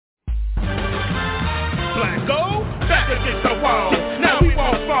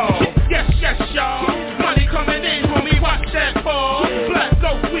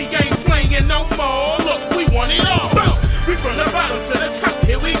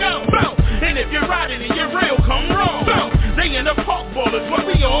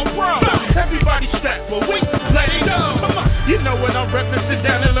Everybody strapped for weeks, let it go. You know what I'm reppin', sit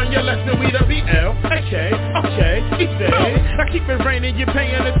down and learn your lesson. We the B.O.E, easy. I keep it raining, you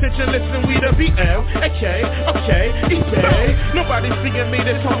paying attention, listen, we the B.O.E, easy. Nobody's seeing me,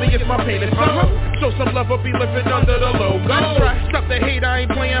 this homie is my painted flow. Show some love, I'll be living under the logo. Stop the hate, I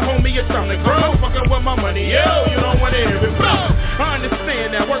ain't playing, homie, it's time to grow. Fucking with my money, yo, you don't wanna hear it blow. I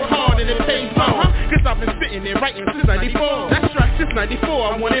understand that, work hard and it pays more. Cause I've been sitting there writing since 94. That's right, since 94,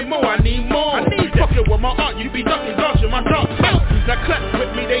 I wanted more, I need more. I need fucking with my art, you be ducking, dodging my dark. Now clap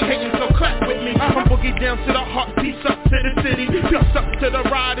with me, they hating, so clap with me. I'm boogie down to the heart, peace up to the city. Peace up to the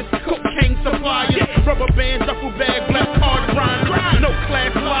riders, cocaine suppliers. Rubber bands, duffel bag, black card grind. No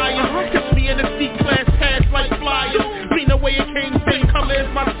class liars, catch me in the C-class, pass like flyers. Mean the way it came, same color as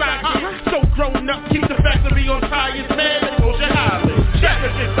my socket. So grown up, keep the factory on tires, man. Ocean Island, check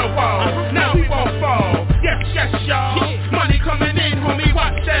against the wall. Now we won't fall. Yes, y'all. Money coming in, homie,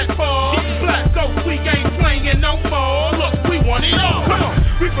 watch that fall. Black Ghost, we ain't playing no more. Look, we want it all. Come on,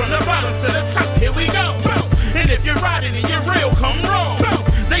 we from the bottom to the top, here we go. And if you're riding and you're real, come roll.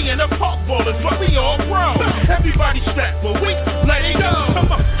 They in the park ballers, but we all grow. Everybody strapped for weeks, let it go.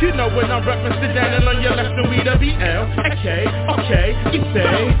 Come on, you know when I'm reppin', sit down and learn your lesson. We the B.O.E, easy.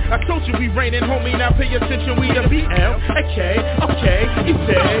 I told you we raining, homie, now pay attention. We the B.O.E,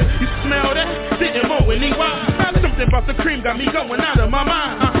 easy. You smell that? Didn't mow any wild. Something about the cream got me going out of my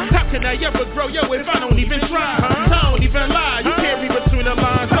mind. How can I ever grow, yo, if I don't even try? I don't even lie, you can't read between the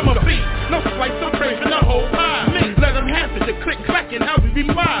lines. I'm a beat, no slice, I'm craving the whole pie. Let them have it, the click, clack, and how we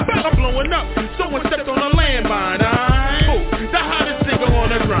reply. I'm blowing up, someone stepped on a landmine. The hottest nigga on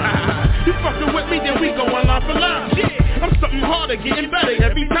the grind. You fucking with me, then we go line for line. I'm something harder, getting better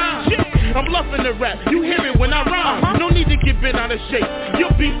every time. I'm bluffing the rap, you hear it when I rhyme. No need to get bent out of shape,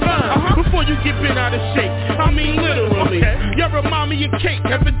 you'll be fine. Before you get bent out of shape, I mean literally. You remind me of cake,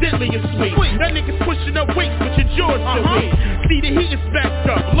 evidently it's sweet. That nigga's pushing up weights, but your jaw's still weak. See the heat is backed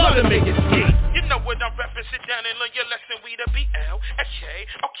up, love to make it ski. You know what I'm reppin', sit down and learn your lesson. We the B.O.E,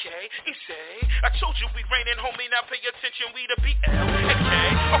 easy. I told you we raining, homie, now pay attention. We the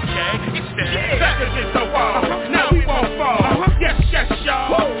B.O.E, easy. Back against the wall, now we won't fall. Yes,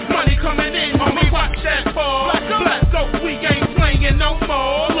 y'all. Money coming in, homie, watch that fall. Black Ghost, we ain't playing no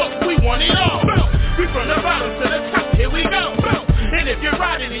more. Look, we want it all. We from the bottom to the top, here we go. And if you're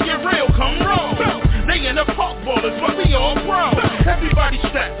riding and you're real, come roll. They in the park ballers, but we all grow. Everybody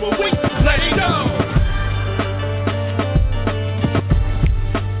strapped for weeks, let it go.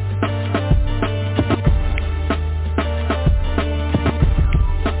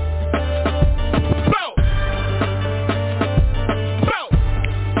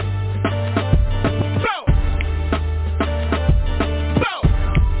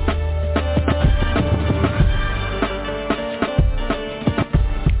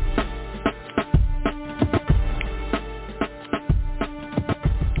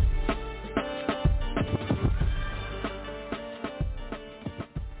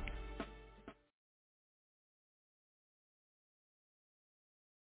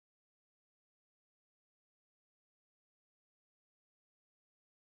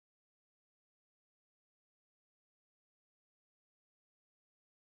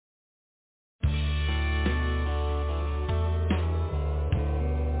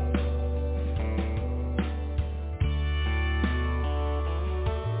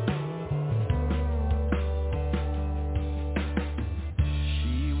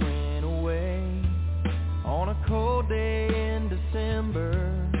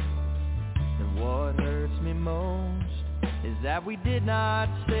 That we did not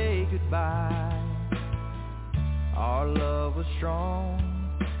say goodbye. Our love was strong,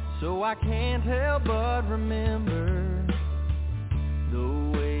 so I can't help but remember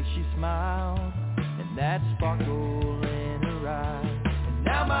the way she smiled and that sparkle in her eyes. And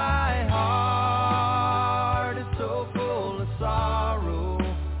now my heart is so full of sorrow.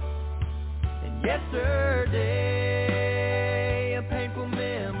 And yesterday, a painful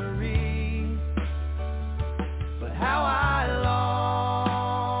memory, but how I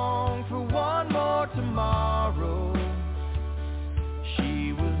long for one more tomorrow.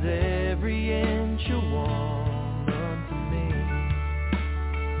 She was every inch a woman to me.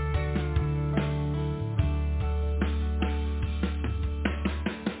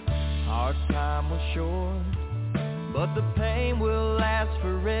 Our time was short, but the pain will last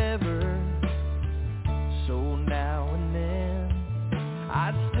forever. So now and then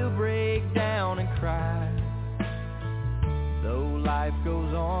I'd still break down and cry. Though life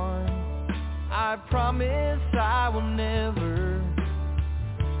goes on, I promise I will never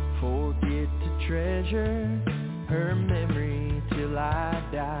forget to treasure her memory till I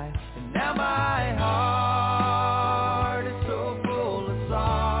die. And now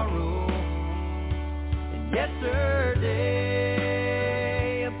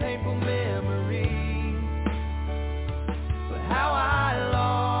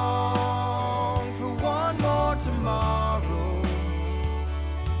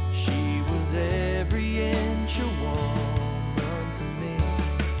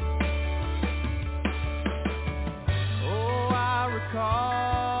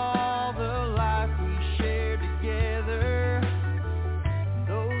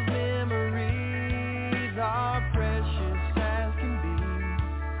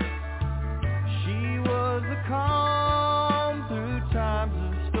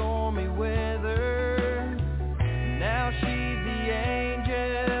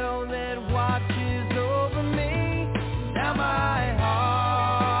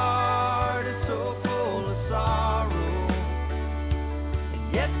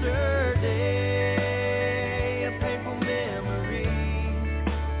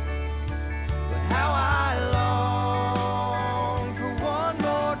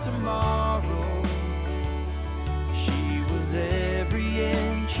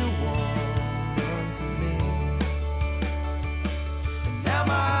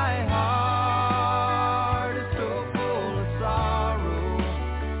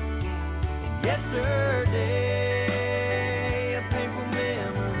Yesterday, a painful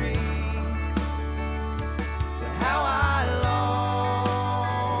memory, but how I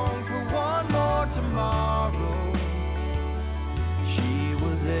long for one more tomorrow. She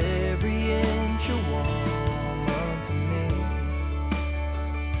was every inch a woman to me.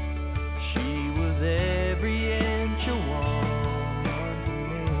 She was every inch a woman to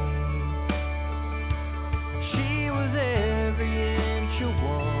me. She was every inch a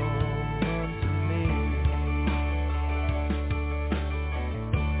woman.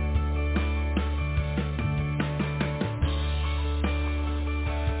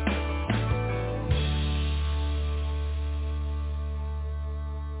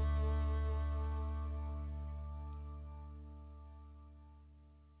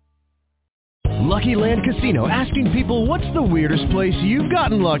 Lucky Land Casino, asking people, what's the weirdest place you've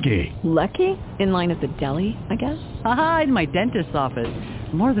gotten lucky? Lucky? In line at the deli, I guess? Aha, in my dentist's office.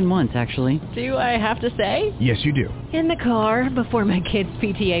 More than once, actually. Do I have to say? Yes, you do. In the car before my kids'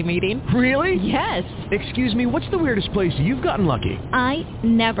 PTA meeting. Really? Yes. Excuse me, what's the weirdest place you've gotten lucky? I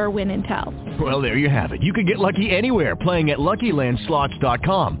never win and tell. Well, there you have it. You can get lucky anywhere, playing at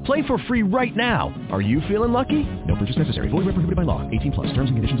LuckyLandSlots.com. Play for free right now. Are you feeling lucky? No purchase necessary. Void where prohibited by law. 18+. Terms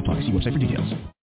and conditions apply. See website for details.